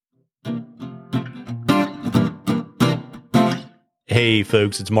Hey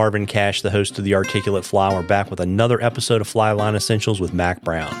folks, it's Marvin Cash, the host of The Articulate Fly, and we're back with another episode of Fly Line Essentials with Mac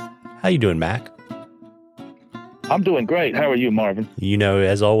Brown. How you doing, Mac? I'm doing great. How are you, Marvin? You know,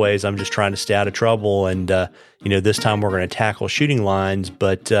 as always, I'm just trying to stay out of trouble, and this time we're going to tackle shooting lines,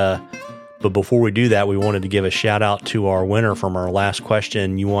 but before we do that, we wanted to give a shout out to our winner from our last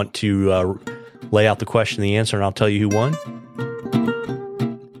question. You want to lay out the question and the answer, and I'll tell you who won?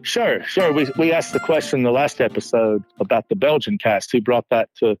 Sure. We asked the question in the last episode about the Belgian cast, who brought that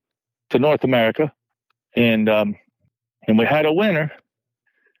to North America, and we had a winner.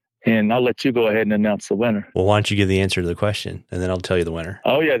 And I'll let you go ahead and announce the winner. Well, why don't you give the answer to the question, and then I'll tell you the winner.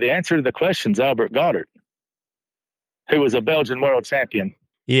 Oh yeah, the answer to the question is Albert Goddard, who was a Belgian world champion.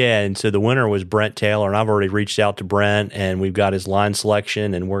 Yeah, and so the winner was Brent Taylor, and I've already reached out to Brent, and we've got his line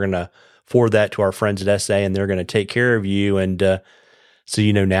selection, and we're going to forward that to our friends at SA, and they're going to take care of you. And so,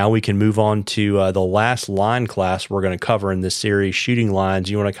 now we can move on to the last line class we're going to cover in this series, shooting lines.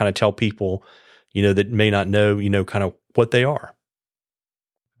 You want to kind of tell people, that may not know, kind of what they are.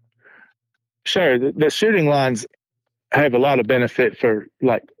 Sure. The shooting lines have a lot of benefit for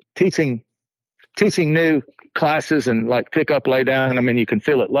like teaching new classes and like pick up, lay down. I mean, you can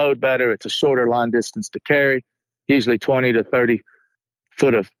feel it load better. It's a shorter line distance to carry, usually 20 to 30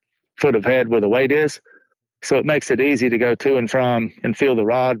 foot of head where the weight is. So it makes it easy to go to and from and feel the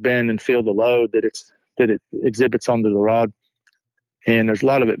rod bend and feel the load that it exhibits onto the rod. And there's a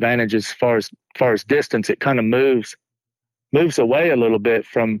lot of advantages as far as distance. It kind of moves away a little bit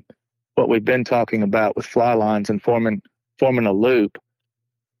from what we've been talking about with fly lines and forming a loop,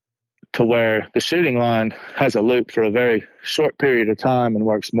 to where the shooting line has a loop for a very short period of time and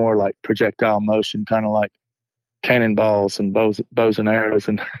works more like projectile motion, kind of like cannonballs and bows and arrows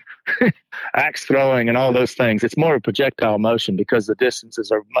and axe throwing and all those things. It's more of projectile motion because the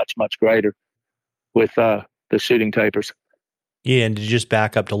distances are much, much greater with the shooting tapers. Yeah, and to just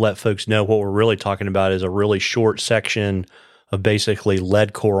back up to let folks know, what we're really talking about is a really short section of basically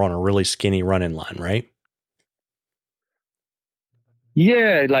lead core on a really skinny running line, right?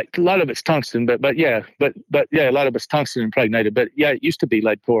 Yeah, like a lot of it's tungsten, but a lot of it's tungsten impregnated. But yeah, it used to be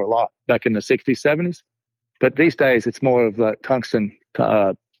lead core a lot back in the 60s, 70s. But these days it's more of tungsten,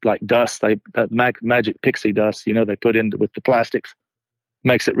 like dust, magic pixie dust, they put in with the plastics,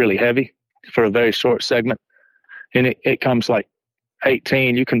 makes it really heavy for a very short segment. And it comes like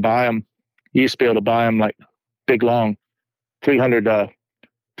 18. You can buy them. You used to be able to buy them like big, long 300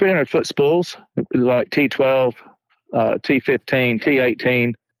 foot spools, like T12, T15,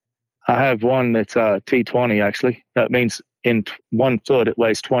 T18. I have one that's T20 actually. That means in 1 foot it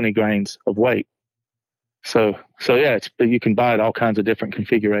weighs 20 grains of weight. So yeah, you can buy it all kinds of different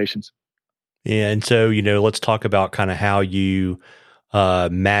configurations. Yeah, and so let's talk about kind of how you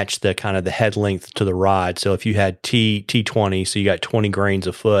match the kind of the head length to the rod. So if you had T20, so you got 20 grains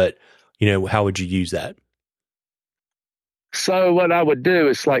a foot, how would you use that? So what I would do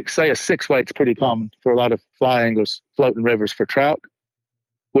is, like, say a 6-weight's pretty common for a lot of fly angles, floating rivers for trout.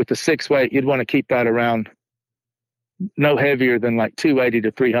 With the 6-weight, you'd want to keep that around no heavier than like 280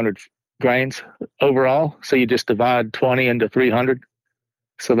 to 300 grains overall. So you just divide 20 into 300.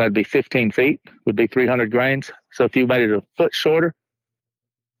 So that'd be 15 feet, would be 300 grains. So if you made it a foot shorter,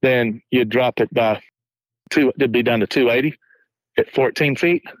 then you'd drop it by it'd be down to 280 at 14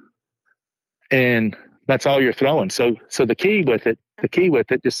 feet. And that's all you're throwing. So the key with it,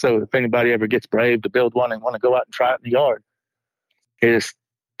 just so if anybody ever gets brave to build one and want to go out and try it in the yard, is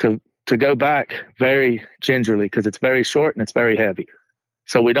to go back very gingerly, because it's very short and it's very heavy.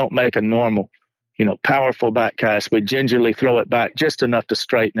 So we don't make a normal, powerful back cast. We gingerly throw it back just enough to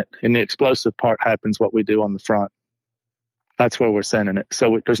straighten it. And the explosive part happens what we do on the front. That's where we're sending it.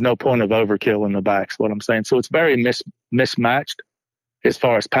 So there's no point of overkill in the back, is what I'm saying. So it's very mismatched. As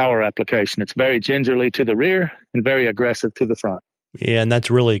far as power application, it's very gingerly to the rear and very aggressive to the front. Yeah, and that's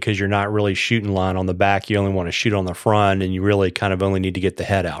really because you're not really shooting line on the back. You only want to shoot on the front, and you really kind of only need to get the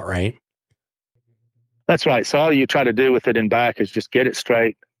head out, right? That's right. So all you try to do with it in back is just get it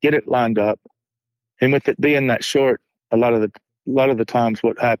straight, get it lined up. And with it being that short, a lot of the times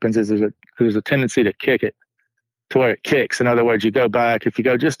what happens is there's a tendency to kick it to where it kicks. In other words, you go back. If you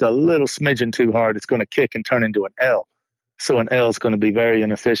go just a little smidgen too hard, it's going to kick and turn into an L. So an L is going to be very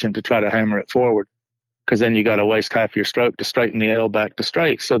inefficient to try to hammer it forward, because then you got to waste half your stroke to straighten the L back to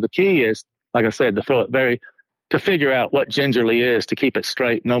straight. So the key is, like I said, to throw it to figure out what gingerly is, to keep it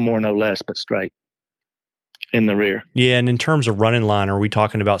straight, no more, no less, but straight in the rear. Yeah, and in terms of running line, are we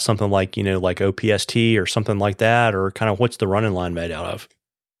talking about something like, like OPST or something like that, or kind of what's the running line made out of?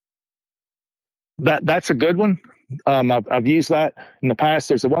 That's a good one. I've used that in the past.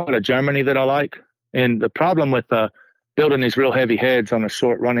 There's a one out of Germany that I like, and the problem with building these real heavy heads on a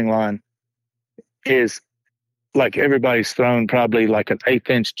short running line is like everybody's thrown probably like an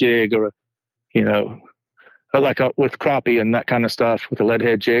 1/8 jig or, with crappie and that kind of stuff with a lead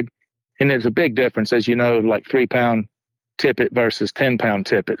head jig. And there's a big difference, as you know, like 3-pound tippet versus 10-pound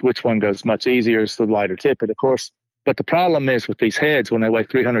tippet. Which one goes much easier is the lighter tippet, of course. But the problem is with these heads, when they weigh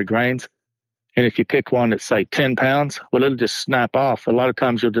 300 grains, and if you pick one that's, say, 10 pounds, well, it'll just snap off. A lot of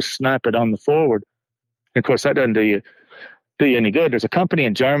times you'll just snap it on the forward. And of course, that doesn't do you any good. There's a company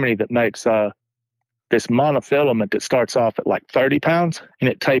in Germany that makes this monofilament that starts off at like 30 pounds, and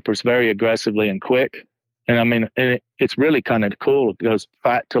it tapers very aggressively and quick. And I mean, it's really kind of cool. It goes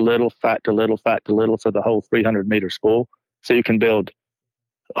fat to little, fat to little, fat to little for the whole 300-meter spool. So you can build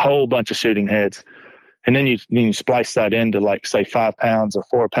a whole bunch of shooting heads. And then you splice that into, like, say, 5 pounds or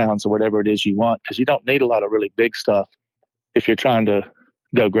 4 pounds or whatever it is you want, because you don't need a lot of really big stuff if you're trying to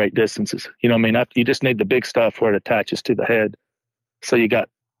go great distances. You know what I mean? You just need the big stuff where it attaches to the head. So you got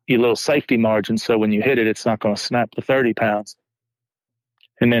your little safety margin. So when you hit it, it's not going to snap to 30 pounds.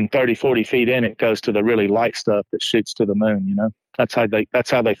 And then 30, 40 feet in, it goes to the really light stuff that shoots to the moon. That's how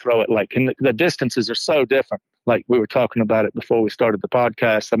they throw it. Like, and the distances are so different. Like we were talking about it before we started the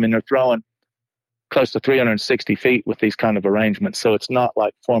podcast. I mean, they're throwing close to 360 feet with these kind of arrangements. So it's not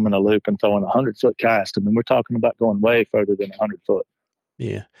like forming a loop and throwing a 100-foot cast. I mean, we're talking about going way further than 100 foot.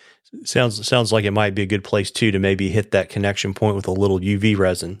 Yeah. Sounds like it might be a good place too to maybe hit that connection point with a little UV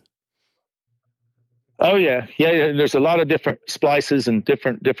resin. Oh yeah. There's a lot of different splices and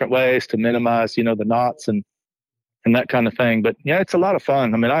different ways to minimize, the knots and that kind of thing. But yeah, it's a lot of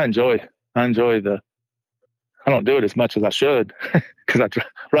fun. I mean, I enjoy I don't do it as much as I should because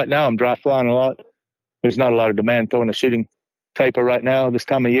right now I'm dry flying a lot. There's not a lot of demand throwing a shooting taper right now this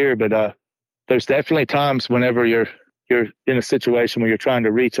time of year, but there's definitely times whenever you're in a situation where you're trying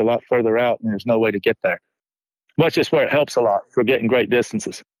to reach a lot further out and there's no way to get there. That's just where it helps a lot for getting great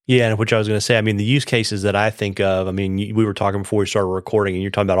distances. Yeah, and which I was going to say, I mean, the use cases that I think of, I mean, we were talking before we started recording, and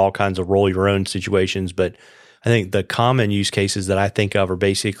you're talking about all kinds of roll your own situations, but I think the common use cases that I think of are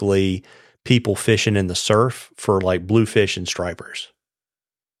basically people fishing in the surf for like bluefish and stripers.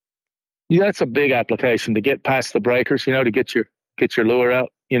 Yeah, that's a big application to get past the breakers, to get your lure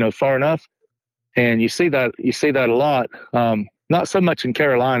out, far enough. And you see that a lot. Not so much in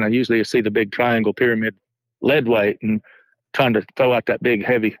Carolina. Usually you see the big triangle pyramid lead weight and trying to throw out that big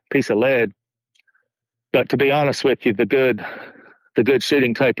heavy piece of lead. But to be honest with you, the good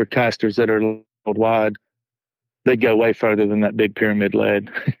shooting taper casters that are wide, they go way further than that big pyramid lead,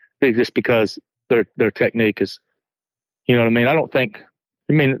 just because their technique is, you know what I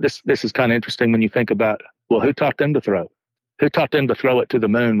mean? This is kind of interesting when you think about, well, who taught them to throw? Who taught them to throw it to the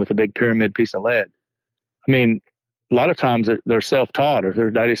moon with a big pyramid piece of lead? I mean, a lot of times they're self-taught, or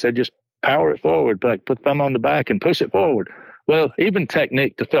their daddy said, just power it forward, like put thumb on the back and push it forward. Well, even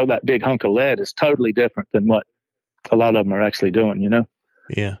technique to throw that big hunk of lead is totally different than what a lot of them are actually doing,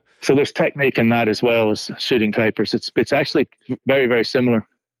 Yeah. So there's technique in that as well as shooting tapers. It's actually very, very similar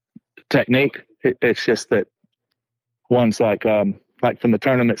technique. It's just that one's like from the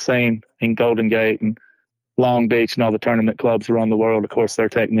tournament scene in Golden Gate and Long Beach and all the tournament clubs around the world. Of course, their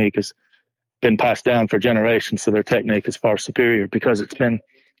technique has been passed down for generations, so their technique is far superior because it's been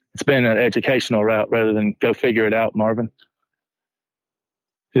an educational route rather than go figure it out, Marvin.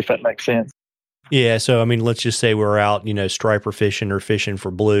 If that makes sense. Yeah. So, I mean, let's just say we're out, striper fishing or fishing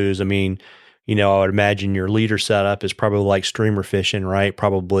for blues. I mean, I would imagine your leader setup is probably like streamer fishing, right?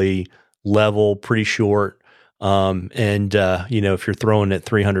 Probably level, pretty short. If you're throwing at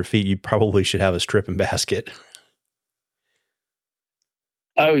 300 feet, you probably should have a stripping basket.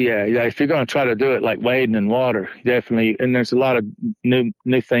 Oh yeah. If you're going to try to do it like wading in water, definitely. And there's a lot of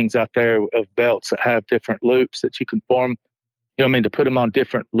new things out there of belts that have different loops that you can form. To put them on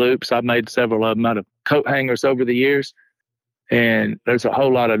different loops. I've made several of them out of coat hangers over the years, and there's a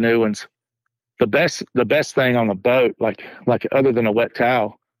whole lot of new ones. The best thing on a boat, like other than a wet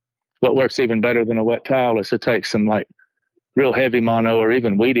towel, what works even better than a wet towel is to take some like real heavy mono or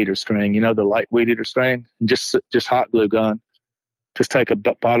even weed eater string, the light weed eater string, and just hot glue gun. Just take a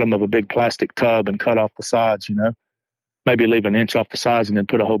bottom of a big plastic tub and cut off the sides, maybe leave an inch off the sides and then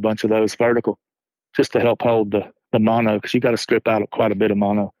put a whole bunch of those vertical just to help hold the mono, because you got to strip out quite a bit of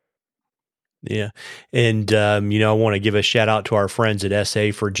mono. Yeah. And, I want to give a shout out to our friends at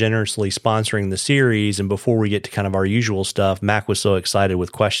SA for generously sponsoring the series. And before we get to kind of our usual stuff, Mac was so excited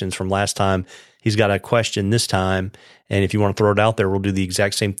with questions from last time. He's got a question this time. And if you want to throw it out there, we'll do the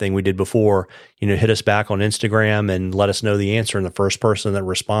exact same thing we did before. Hit us back on Instagram and let us know the answer. And the first person that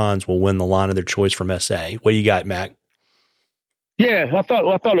responds will win the line of their choice from SA. What do you got, Mac? Yeah, I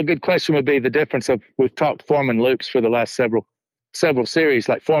thought a good question would be the difference of, we've talked forming loops for the last several series,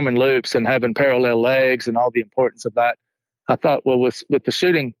 like forming loops and having parallel legs and all the importance of that. I thought, well, with the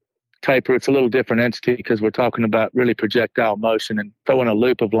shooting taper, it's a little different entity because we're talking about really projectile motion, and throwing a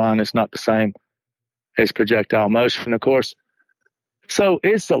loop of line is not the same as projectile motion, of course. So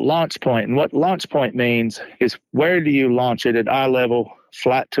it's the launch point, and what launch point means is, where do you launch it? At eye level,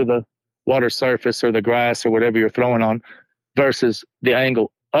 flat to the water surface or the grass or whatever you're throwing on, versus the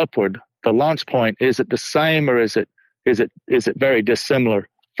angle upward. The launch point, is it the same, or is it very dissimilar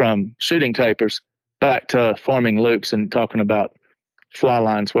from shooting tapers back to forming loops and talking about fly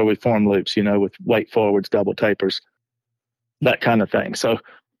lines where we form loops, with weight forwards, double tapers, that kind of thing. So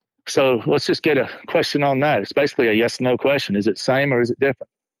let's just get a question on that. It's basically a yes/no question. Is it same or is it different?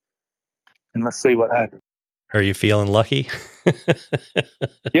 And let's see what happens. Are you feeling lucky?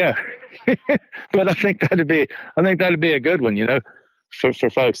 Yeah. But I think that'd be a good one, for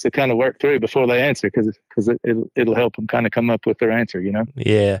folks to kind of work through before they answer, because it'll help them kind of come up with their answer,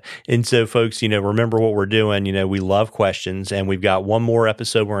 Yeah. And so folks, remember what we're doing. We love questions, and we've got one more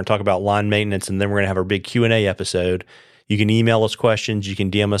episode. We're going to talk about line maintenance, and then we're going to have our big Q&A episode. You can email us questions. You can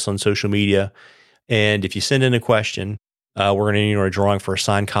DM us on social media. And if you send in a question, we're going to enter a drawing for a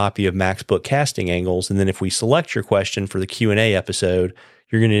signed copy of Mac's book, Casting Angles. And then if we select your question for the Q&A episode,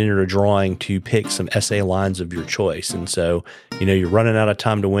 you're going to enter a drawing to pick some SA lines of your choice. And so, you're running out of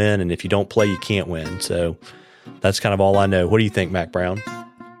time to win. And if you don't play, you can't win. So that's kind of all I know. What do you think, Mac Brown?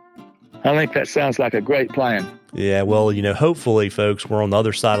 I think that sounds like a great plan. Yeah, well, hopefully, folks, we're on the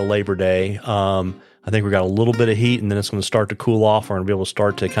other side of Labor Day. I think we got a little bit of heat, and then it's going to start to cool off. We're going to be able to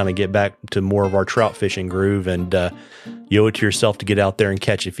start to kind of get back to more of our trout fishing groove, and you owe it to yourself to get out there and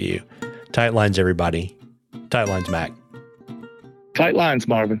catch a few. Tight lines, everybody. Tight lines, Mac. Tight lines,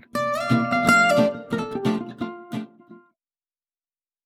 Marvin.